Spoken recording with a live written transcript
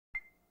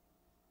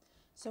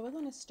So we're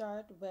going to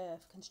start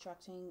with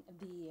constructing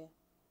the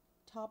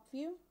top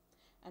view,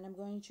 and I'm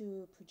going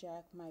to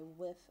project my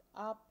width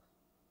up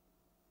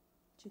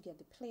to get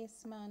the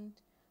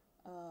placement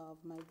of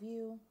my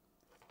view,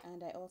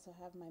 and I also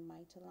have my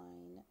miter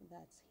line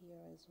that's here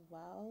as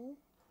well,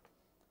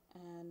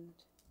 and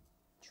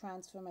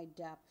transfer my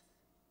depth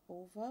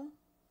over.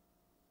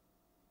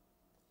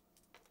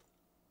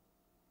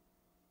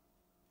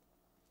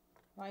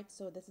 Right,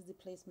 so this is the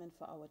placement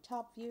for our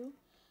top view.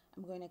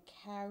 I'm going to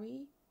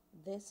carry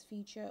this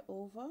feature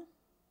over.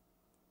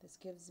 This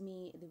gives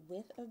me the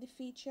width of the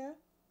feature,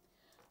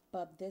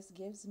 but this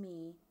gives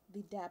me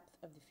the depth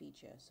of the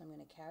feature. So I'm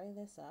going to carry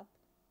this up.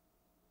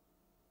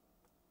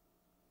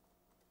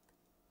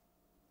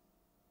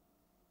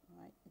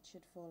 All right, it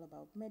should fall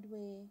about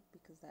midway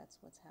because that's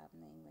what's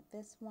happening with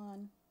this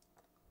one.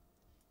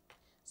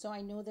 So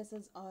I know this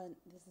is on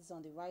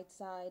the right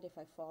side. If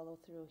I follow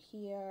through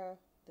here,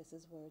 this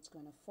is where it's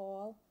going to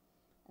fall,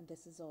 and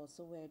this is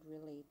also where it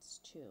relates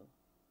to.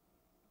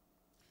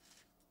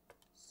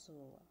 So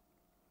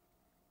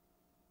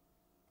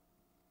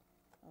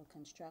I'll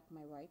construct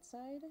my right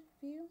side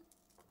view.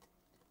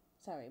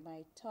 Sorry,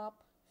 my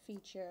top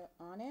feature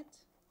on it.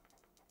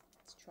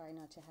 Let's try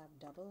not to have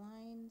double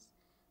lines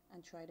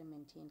and try to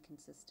maintain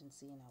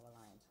consistency in our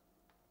lines.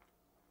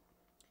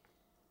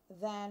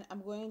 Then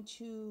I'm going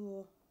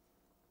to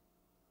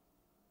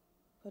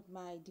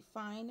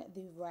define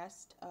the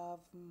rest of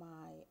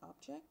my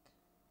object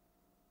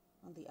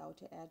on the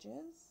outer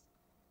edges.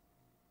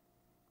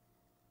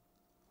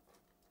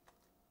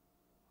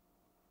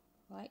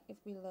 Right, if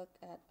we look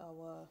at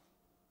our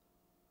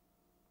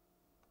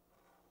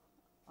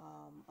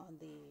on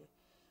the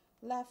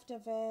left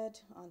of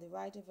it, on the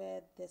right of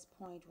it, this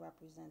point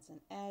represents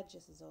an edge.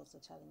 This is also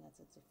telling us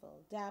it's a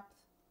full depth.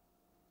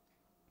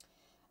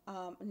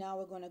 Now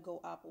we're going to go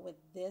up with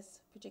this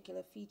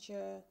particular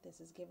feature.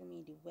 This is giving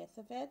me the width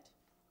of it,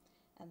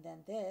 and then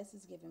this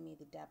is giving me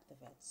the depth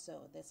of it.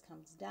 So this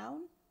comes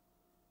down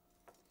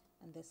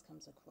and this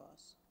comes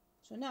across.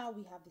 So now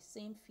we have the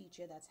same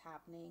feature that's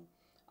happening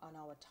on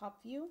our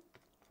top view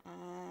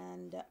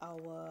and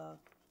our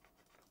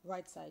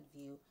right side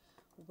view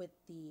with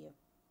the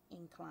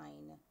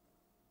incline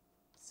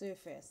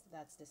surface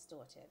that's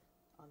distorted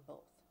on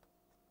both.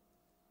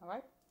 All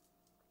right.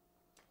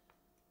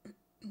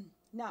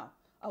 Now,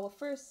 our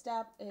first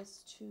step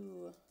is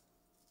to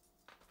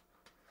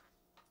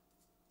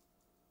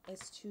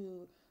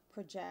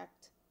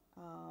project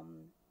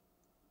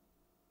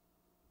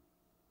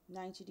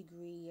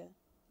 90-degree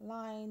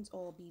lines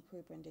or be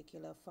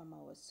perpendicular from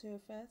our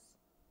surface.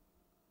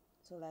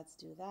 So let's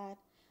do that.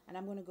 And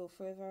I'm going to go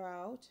further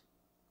out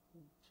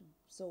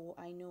so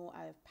I know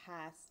I've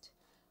passed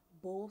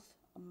both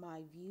my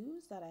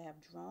views that I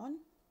have drawn.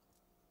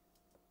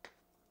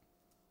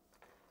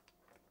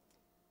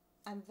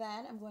 And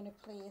then I'm going to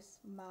place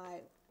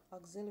my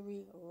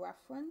auxiliary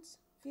reference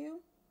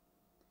view.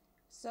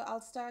 So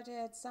I'll start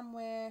it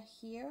somewhere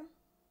here.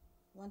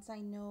 Once I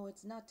know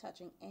it's not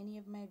touching any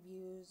of my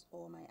views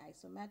or my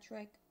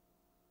isometric,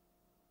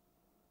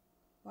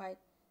 right?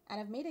 And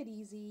I've made it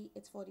easy.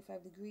 It's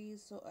 45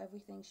 degrees, so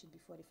everything should be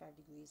 45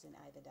 degrees in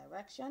either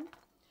direction.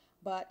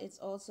 But it's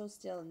also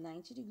still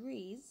 90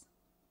 degrees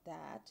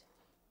that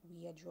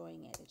we are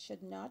drawing it. It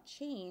should not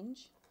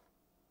change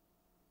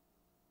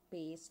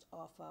based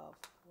off of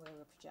where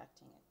we're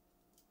projecting it.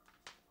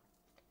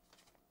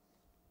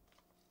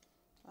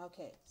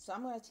 Okay, so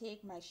I'm going to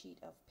take my sheet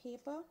of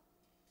paper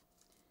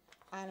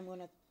and I'm going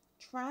to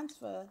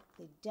transfer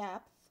the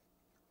depth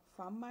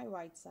from my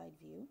right side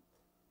view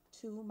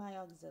to my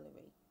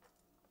auxiliary.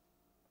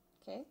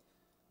 Okay,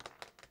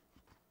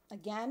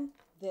 again,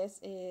 this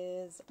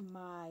is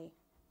my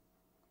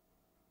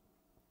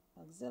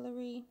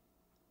auxiliary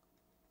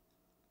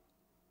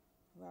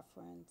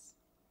reference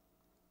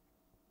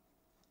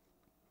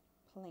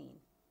plane.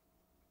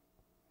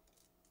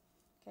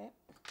 Okay.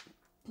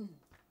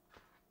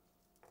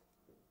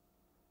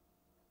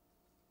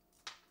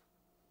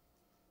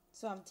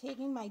 So I'm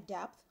taking my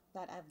depth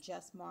that I've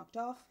just marked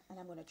off and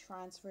I'm going to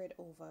transfer it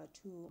over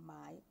to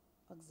my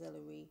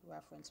auxiliary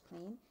reference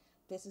plane.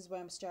 This is where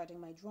I'm starting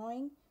my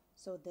drawing.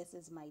 So this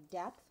is my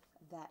depth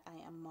that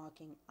I am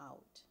marking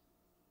out.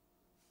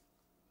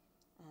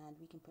 And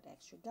we can put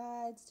extra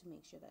guides to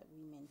make sure that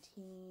we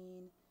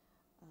maintain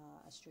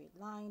a straight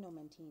line or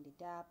maintain the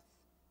depth.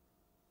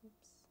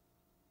 Oops.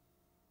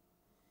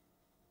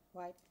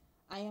 Right.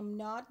 I am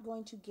not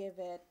going to give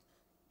it.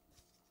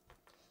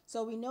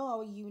 So we know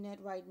our unit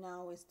right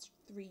now is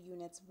 3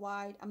 units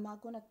wide. I'm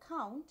not going to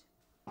count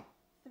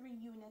 3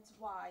 units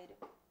wide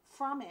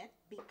from it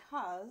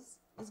because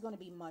it's going to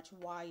be much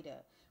wider,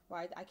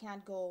 right? I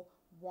can't go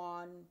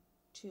 1,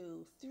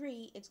 2,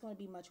 3. It's going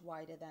to be much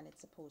wider than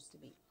it's supposed to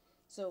be.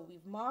 So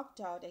we've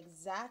marked out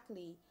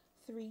exactly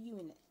 3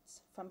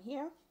 units from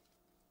here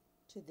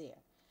to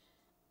there.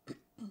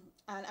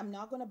 And I'm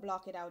not going to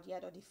block it out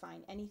yet or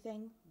define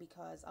anything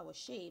because our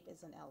shape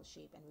is an L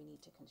shape and we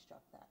need to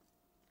construct that.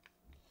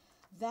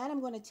 Then I'm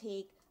going to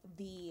take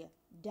the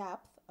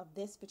depth of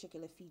this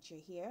particular feature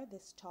here,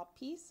 this top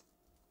piece,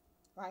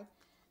 right?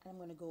 And I'm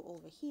going to go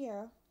over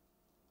here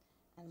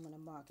and I'm going to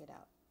mark it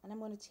out. And I'm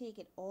going to take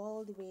it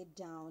all the way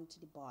down to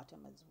the bottom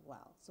as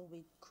well. So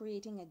we're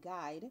creating a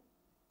guide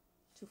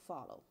to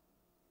follow.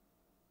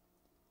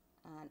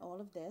 And all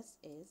of this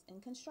is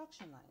in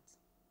construction lines.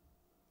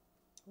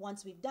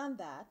 Once we've done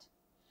that,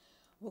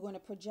 we're going to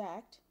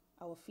project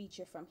our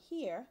feature from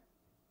here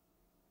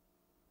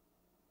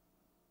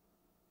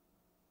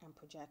and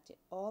project it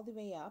all the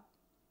way up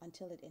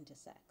until it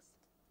intersects.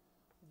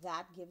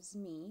 That gives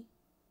me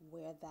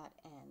where that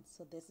ends.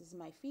 So this is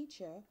my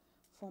feature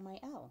for my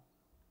L.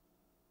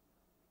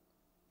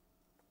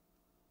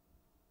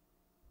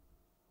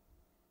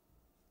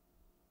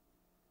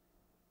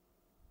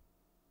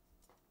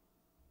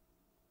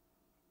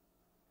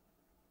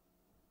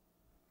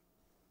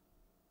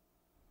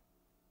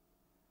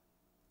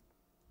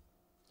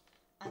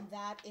 And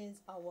that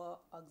is our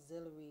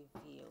auxiliary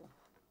view.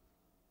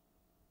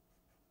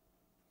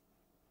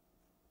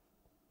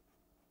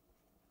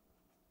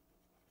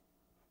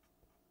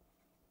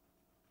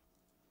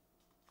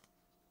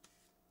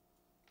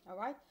 All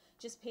right,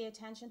 just pay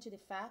attention to the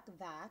fact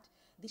that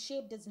the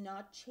shape does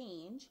not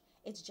change.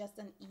 It's just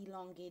an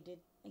elongated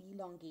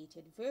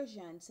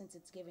version, since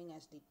it's giving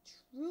us the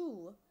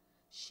true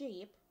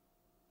shape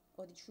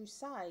or the true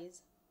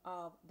size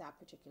of that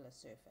particular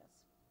surface.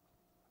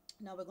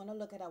 Now we're going to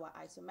look at our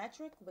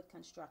isometric with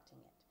constructing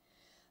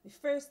it. The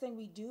first thing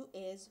we do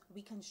is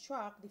we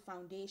construct the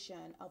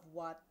foundation of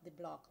what the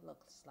block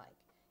looks like.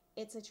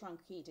 It's a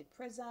truncated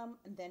prism,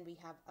 and then we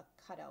have a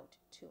cutout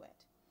to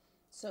it.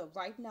 So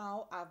right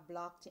now I've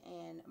blocked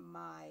in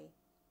my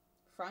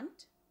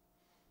front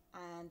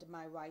and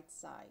my right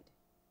side,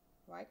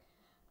 right?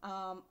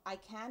 I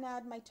can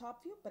add my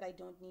top view, but I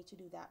don't need to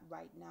do that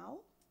right now.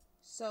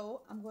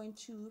 So I'm going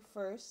to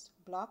first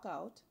block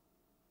out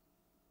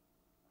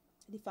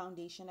the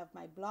foundation of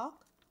my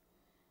block,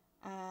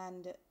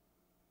 and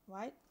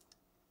right,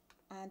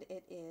 and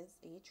it is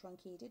a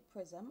truncated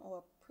prism, or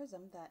a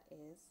prism that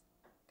is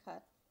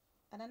cut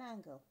at an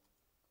angle.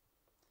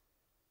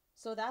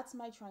 So that's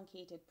my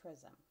truncated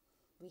prism.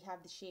 We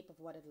have the shape of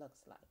what it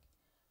looks like.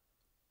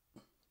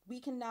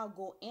 We can now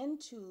go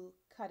into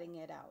cutting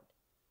it out.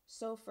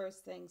 So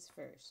first things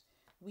first,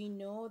 we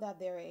know that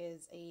there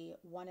is a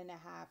 1.5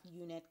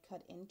 unit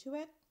cut into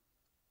it.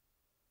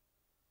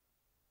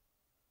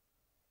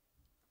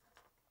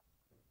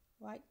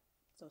 Right,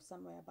 so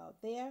somewhere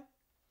about there.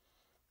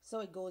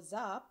 So it goes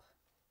up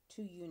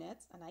 2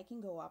 units, and I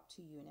can go up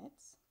 2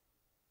 units.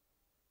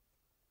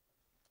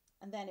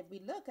 And then if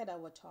we look at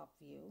our top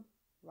view,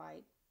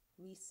 right,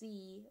 we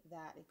see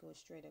that it goes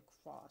straight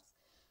across.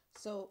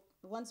 So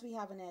once we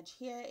have an edge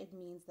here, it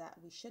means that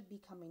we should be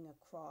coming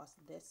across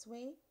this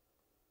way.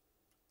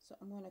 So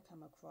I'm going to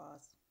come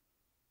across,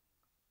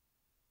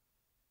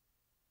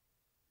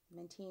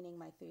 maintaining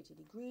my 30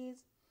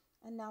 degrees.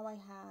 And now I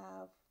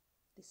have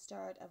the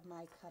start of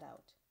my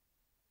cutout.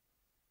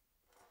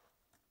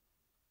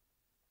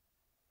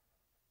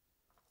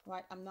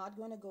 Right, I'm not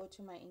going to go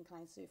to my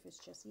inclined surface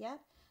just yet.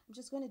 I'm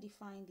just going to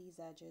define these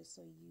edges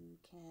so you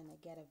can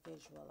get a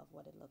visual of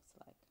what it looks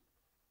like.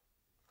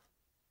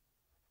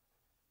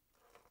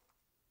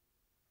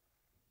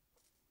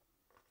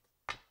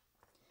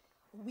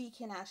 We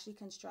can actually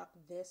construct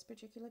this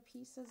particular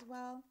piece as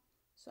well.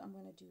 So I'm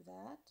going to do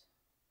that.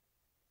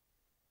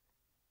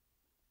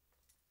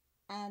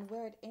 And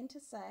where it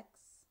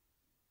intersects,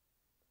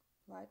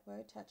 right, where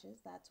it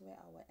touches, that's where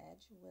our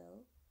edge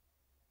will,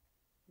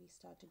 we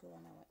start to go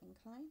on our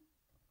incline.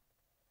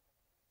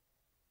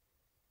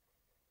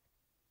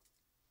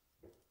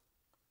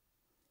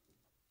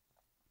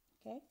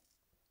 Okay,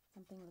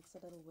 something looks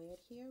a little weird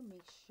here.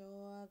 Make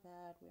sure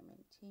that we're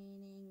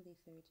maintaining the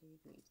 30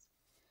 degrees.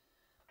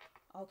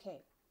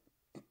 Okay,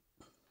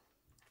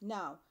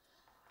 now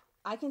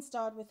I can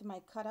start with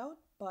my cutout,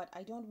 but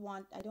I don't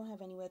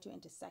have anywhere to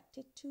intersect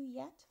it to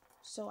yet.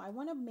 So I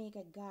want to make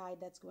a guide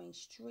that's going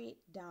straight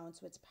down,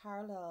 so it's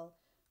parallel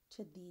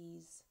to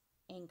these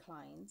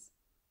inclines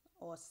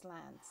or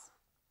slants.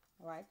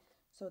 All right,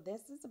 so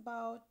this is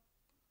about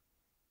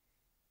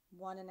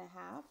 1.5,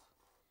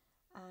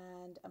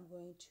 and I'm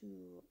going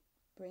to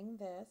bring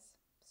this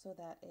so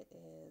that it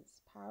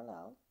is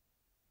parallel,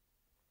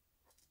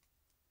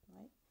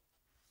 right?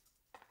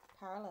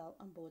 Parallel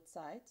on both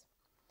sides.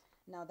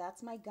 Now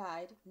that's my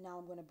guide. Now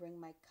I'm going to bring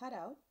my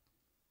cutout,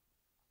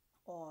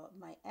 or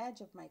my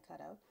edge of my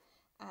cutout,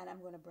 and I'm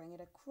going to bring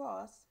it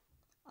across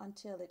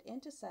until it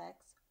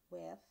intersects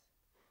with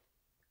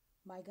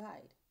my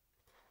guide.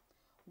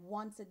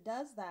 Once it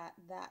does that,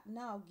 that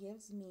now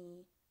gives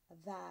me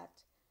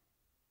that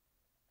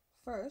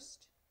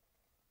first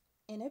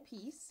inner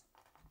piece,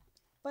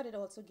 but it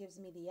also gives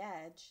me the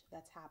edge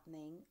that's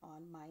happening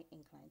on my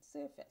inclined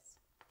surface.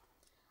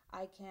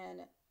 I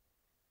can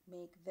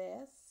make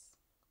this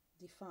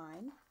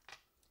define,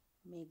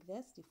 make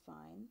this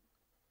define,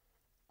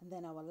 and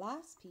then our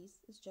last piece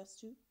is just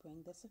to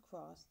bring this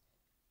across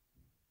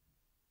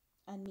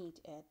and meet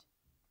it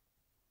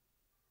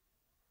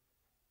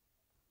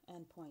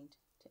endpoint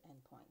to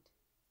endpoint.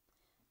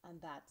 And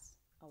that's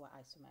our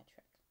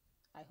isometric.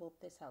 I hope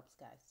this helps,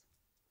 guys.